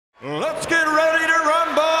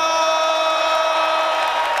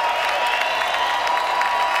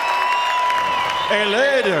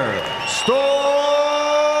Eleider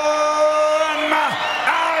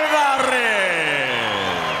Alvarez.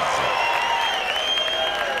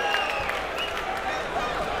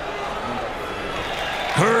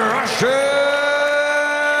 Krusher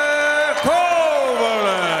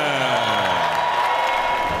Kovalev.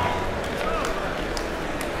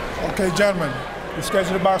 Okay, gentlemen, we're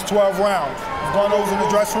scheduled to box 12 rounds. We've gone over in the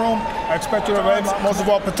dressing room. I expect you to, most of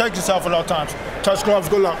all, protect yourself at all times. Touch gloves,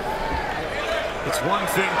 good luck. It's one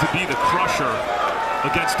thing to be the Krusher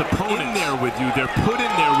against opponents in there with you. They're put in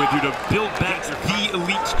there with you to build back the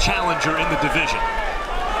elite challenger in the division.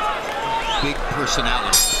 Big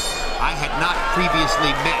personality. I had not previously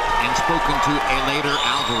met and spoken to Eleider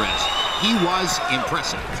Alvarez. He was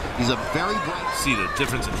impressive. He's a very bright... See the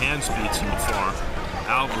difference in hand speeds from afar.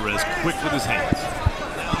 Alvarez quick with his hands.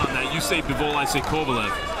 Now on that, you say Bivol, I say Kovalev.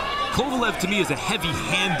 Kovalev to me is a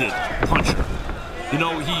heavy-handed puncher. You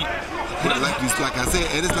know, like I said,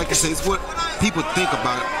 and it's like I say, it's what people think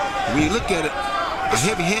about it. When you look at it, a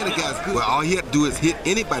heavy-handed guy's good. Well, all he had to do is hit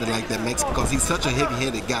anybody like that, Max, because he's such a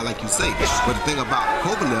heavy-handed guy, like you say. But the thing about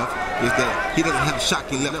Kovalev is that he doesn't have a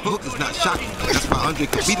shocking left hook. It's not shocking. That's why Andre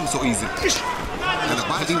can beat him so easy. And the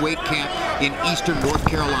heavyweight camp in Eastern North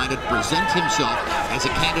Carolina presents himself as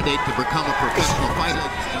a candidate to become a professional fighter.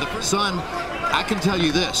 And son, I can tell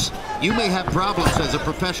you this. You may have problems as a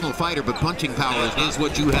professional fighter, but punching power is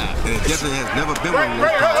what you have. And it definitely has never been one of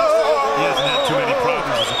those problems. He hasn't had too many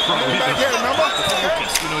problems as a pro. Focus.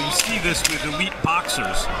 You know, you see this with elite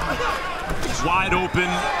boxers. Wide open,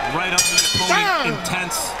 right on the opponent,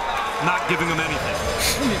 intense, not giving him anything.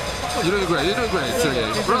 You're doing great, Sergey.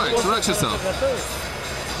 Right, relax yourself.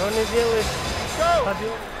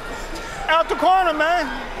 Out the corner, man.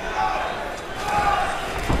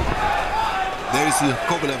 There you see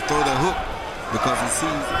Kovalev throw that hook because he sees...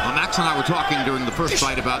 Well, Max and I were talking during the first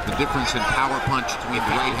fight about the difference in power punch between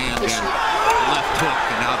the right hand and the left hook,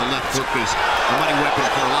 and how the left hook is a money weapon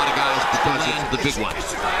for a lot of guys because it's the big one.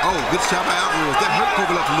 Oh, good shot by Alvarez. That hurt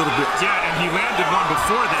Kovalev a little bit. Yeah, and he landed one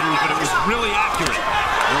before that, but it was really accurate.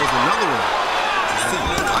 There was another one. See,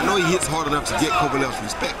 I know he hits hard enough to get Kovalev's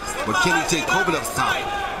respect, but can he take Kovalev's time?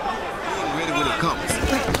 He's ready when it comes.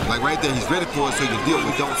 Like right there, he's ready for it, so you deal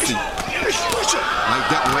we don't see. Like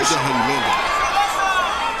that one right there, how he landed.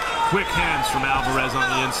 Quick hands from Alvarez on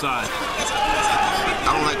the inside.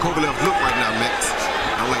 I don't like Kovalev's look right now, Max.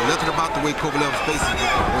 I don't like nothing about the way Kovalev's face is.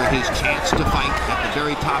 Or his chance to fight at the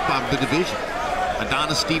very top of the division.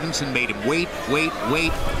 Adonis Stevenson made him wait.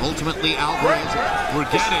 Ultimately, Alvarez. We're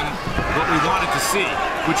getting what we wanted to see,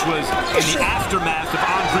 which was in the aftermath of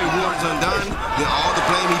Andre Ward's undone, then all the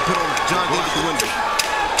blame he put on John Davis the window.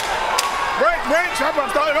 Wait, stop, let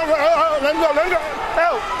him go,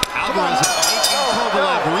 help. Alvarez is making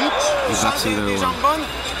Kovalev reach. Les jambes bonnes,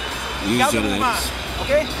 garde le mouvement,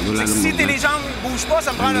 OK? Si tes jambes ne bougent pas,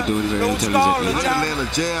 ça me prend le haut du corps, le jab. Land a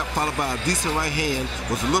jab followed by a decent right hand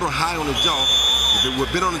was a little high on the jaw. If it would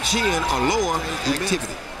have been on the chin or lower,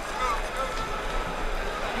 activity.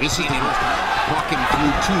 This is walking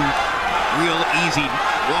through two real easy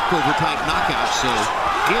walkover type knockouts. So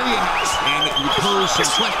here you have, and it would pose some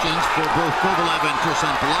questions for both Kovalev and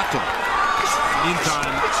Tosan Pilato.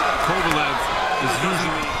 Meantime, Kovalev is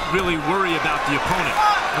usually really worried about the opponent,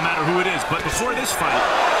 no matter who it is. But before this fight,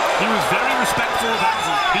 he was very respectful of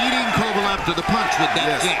Alvarez. Beating Kovalev to the punch with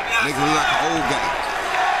that jab. Making him look like an old guy.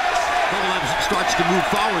 Kovalev starts to move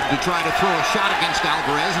forward to try to throw a shot against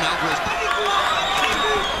Alvarez, and Alvarez...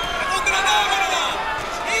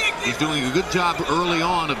 He's doing a good job early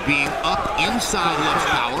on of being up inside left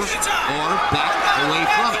power or back away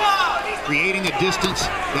from it, creating a distance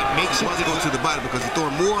that makes it go to the body because he's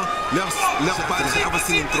throwing more left body than I've ever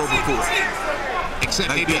seen him throw before.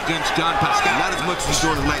 Except like maybe against John Pascal. Not as much as he's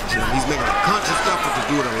doing tonight, Jim. He's making a conscious effort to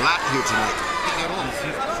do it a lot here tonight.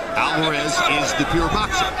 Alvarez is the pure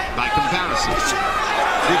boxer by comparison.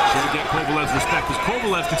 To get Kovalev's respect, because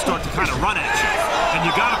Kovalev can start to kind of run at you, and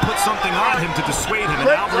you got to put something on him to dissuade him. And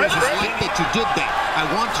Alvarez is like that you did that. I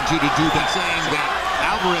wanted you to do that, saying that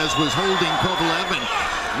Alvarez was holding Kovalev and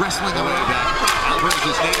wrestling away that.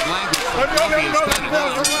 Alvarez's native language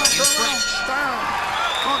is French.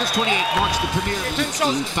 August 28 marks the premiere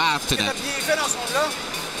of 5 today.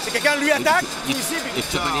 C'est que quand lui attaque,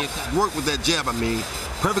 work with that jab, I mean.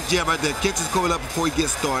 Perfect jab right there. Catches Kovalev before he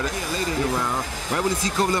gets started. Later in the round. Right when you see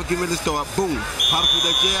Kovalev getting ready to start, boom. Pops with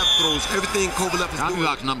that jab, throws everything Kovalev is doing.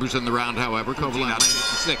 Numbers in the round, however. Kovalev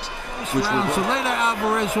 96. which will work. Eleider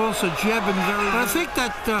Alvarez also jabbing very well. But I think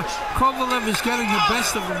that Kovalev is getting the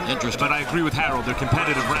best of him. Interesting. But I agree with Harold. They're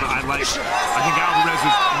competitive round. I think Alvarez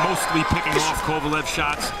is mostly picking off Kovalev's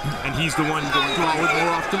shots, and he's the one going forward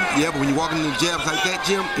more often. Yeah, but when you're walking into jabs like that,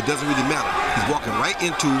 Jim, it doesn't really matter. He's walking right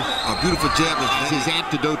into a beautiful jab. That's his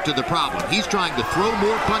antidote to the problem. He's trying to throw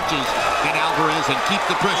more punches than Alvarez and keep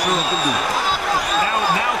the pressure up.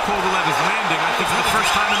 Now Kovalev is landing, I think, for the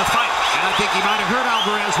first time in the fight. And I think he might have hurt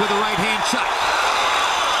Alvarez with a right-hand shot.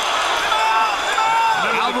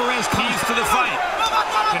 Alvarez keys to the fight.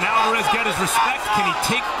 Can Alvarez get his respect? Can he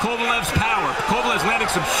take Kovalev's power? Kovalev's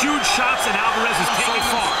landing some huge shots, and Alvarez is taking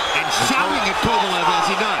far. And shouting at Kovalev as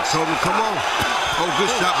he does. Kovalev, come on. Oh,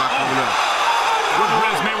 good shot by Kovalev.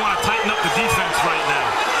 Alvarez may want to tighten up the defense right now.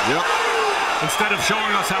 Yep. Instead of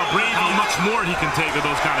showing us how brave how much more he can take of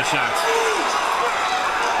those kind of shots.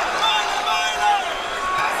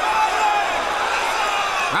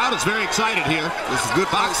 Crowd is very excited here. This is good.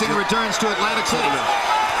 Boxing returns to Atlantic City.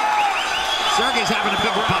 Sergey's having a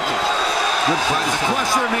big punches. Good fight. The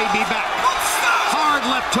Krusher may be back. Hard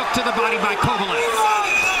left hook to the body by Kovalev.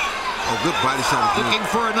 Oh, good body shot. Looking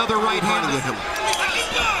for another right hand.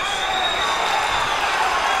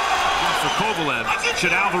 For Kovalev,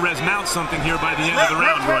 should Alvarez mount something here by the end of the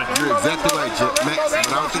round, Roy? You're exactly right, Max. But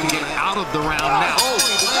I don't think he Get out of the round now. Oh,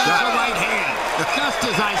 the right hand. Just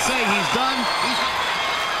as I say, he's done.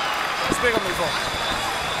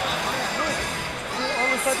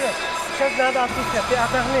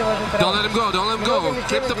 Don't let him go. Don't let him go.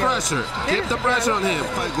 Keep the pressure. Keep the pressure on him.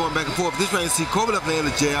 Fight going back and forth. This round, you see Kovalev land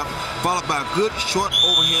a jab, followed by a good short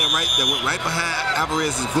overhand right that went right behind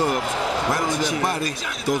Alvarez's gloves, right on the body.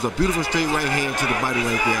 Throws a beautiful straight right hand to the body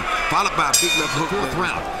right there, followed by a big left hook. Fourth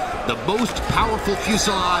round. The most powerful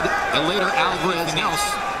fusillade Eleider Alvarez else.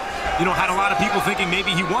 You know, had a lot of people thinking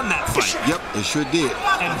maybe he won that fight. Yep, it sure did.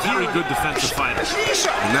 And very good defensive fighter.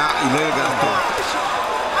 And now Eleider got to do it.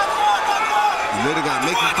 Eleider got to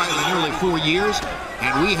make him fight for nearly 4 years,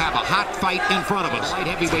 and we have a hot fight in front of us. Light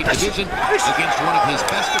heavyweight division against one of his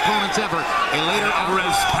best opponents ever, Eleider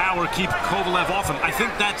Alvarez's power keep Kovalev off him. I think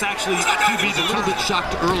that's actually to be a little bit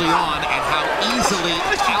shocked early on at how easily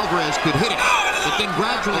Alvarez could hit it. But then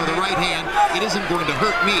gradually the right hand, it isn't going to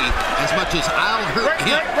hurt me as much as I'll hurt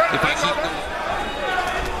him if I keep going.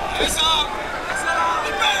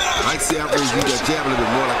 I like to see Alvarez use that jab a little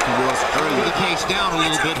bit more like he was earlier. The pace down a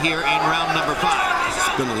little bit here in round number 5.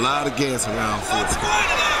 Spent a lot of gas in round 4.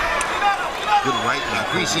 Good right now.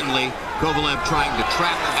 Increasingly, Kovalev trying to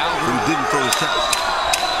trap Alvarez. But he didn't throw the shot.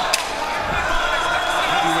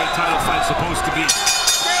 Heavyweight title fight supposed to be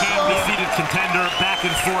chain-defeated contender, back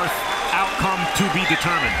and forth, outcome to be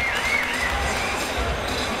determined.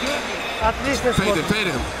 Paid him, paid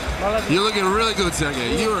him. You're looking really good,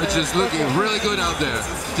 Sergey. You are just looking really good out there.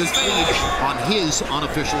 Just on his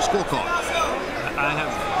unofficial scorecard. I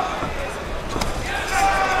have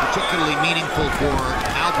particularly meaningful for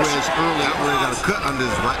Alvarez early. Alvarez got a cut under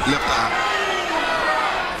his left eye.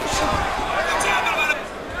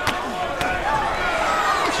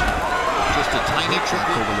 Just a tiny trick.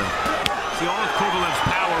 See, all of Kovalev's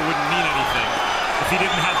power wouldn't mean anything if he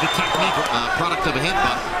didn't have the technique. Product of a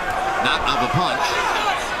headbutt, not of a punch.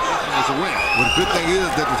 Is a win. Well, the good thing is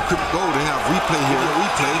that with Crip Gold, they have replay here,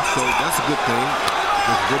 so that's a good thing.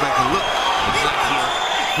 Just go back and look.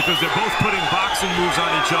 Because they're both putting boxing moves on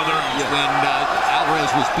each other. Yeah. When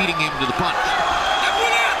Alvarez was beating him to the punch.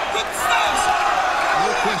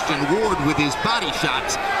 No question, Ward with his body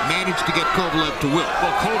shots managed to get Kovalev to wilt.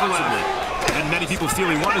 Well, Kovalev, and many people feel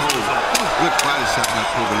he won his move. Good body shot by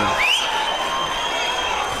Kovalev.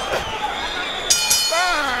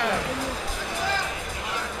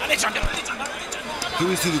 Here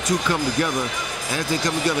we see the two come together. As they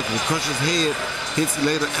come together, the Krusher's head hits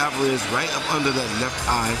Eleider Alvarez right up under that left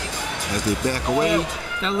eye as they back away.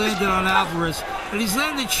 That landed on Alvarez. But he's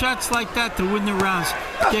landed shots like that to win the rounds.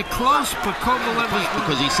 They're close, but Kovalev is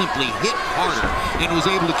because he simply hit harder and was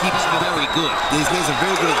able to keep it very good. He's made some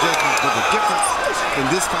very good adjustments, but the difference in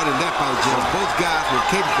this fight and that fight, Jim, both guys were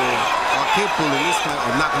capable in this fight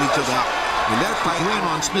of knocking each other out. In that fight, grin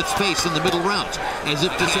on Smith's face in the middle rounds, as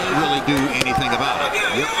if to say really do anything about it.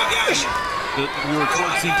 Yep. The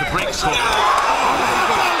report seemed to break Kovalev.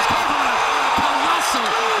 Colossal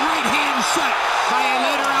right hand shot by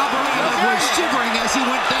Eleider Alvarez was shivering as he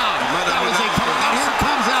went down. That was a and here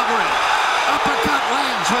comes Alvarez. Uppercut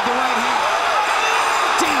lands with the right hand.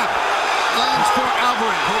 Jab lands for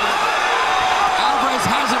Alvarez. Alvarez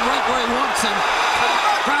has him right where he wants him.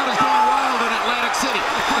 Crowd is going wild in Atlantic City.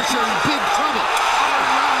 Krusher in big trouble.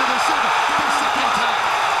 Round number 7, the second time.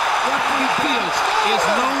 Referee Fields is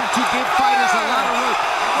known to give fighters a lot of rope.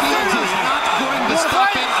 feels he's not going to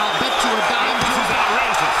stop it. I'll bet you a dime. This is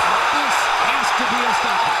outrageous. This has to be a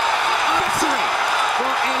stopper. Victory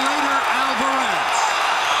for Eleider Alvarez.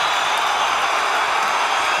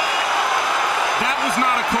 That was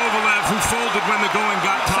not a Kovalev who folded when the going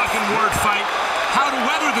got tough and word fight. How to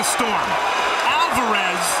weather the storm.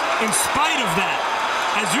 Alvarez, in spite of that,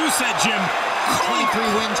 as you said, Jim, 23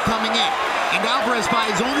 wins coming in. And Alvarez,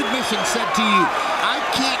 by his own admission, said to you, I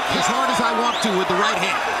can't as hard as I want to with the right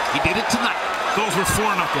hand. He did it tonight. Those were 4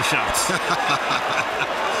 knuckle shots.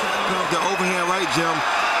 The overhand right, Jim.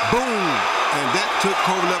 Boom. And that took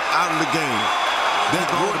Kovalev out of the game.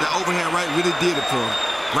 The overhand right really did it for him.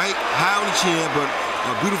 Right, high on the chin, but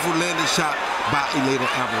a beautiful landing shot by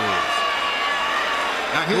Eleider Alvarez.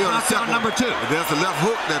 Now here's knockdown number 2. There's a left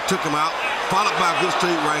hook that took him out, followed by a good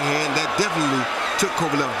straight right hand. That definitely took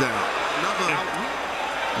Kovalev down.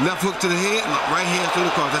 Left hook to the head, right hand straight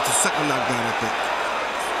across. That's the second knockdown, I think.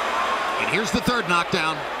 And here's the third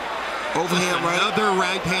knockdown. Overhand right. Another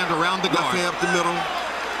right hand around the guard. Left hand up the middle.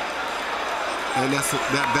 And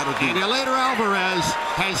that'll do. And Eleider Alvarez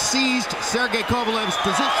has seized Sergey Kovalev's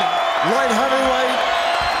position. Light heavyweight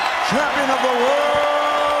champion of the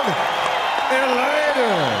world,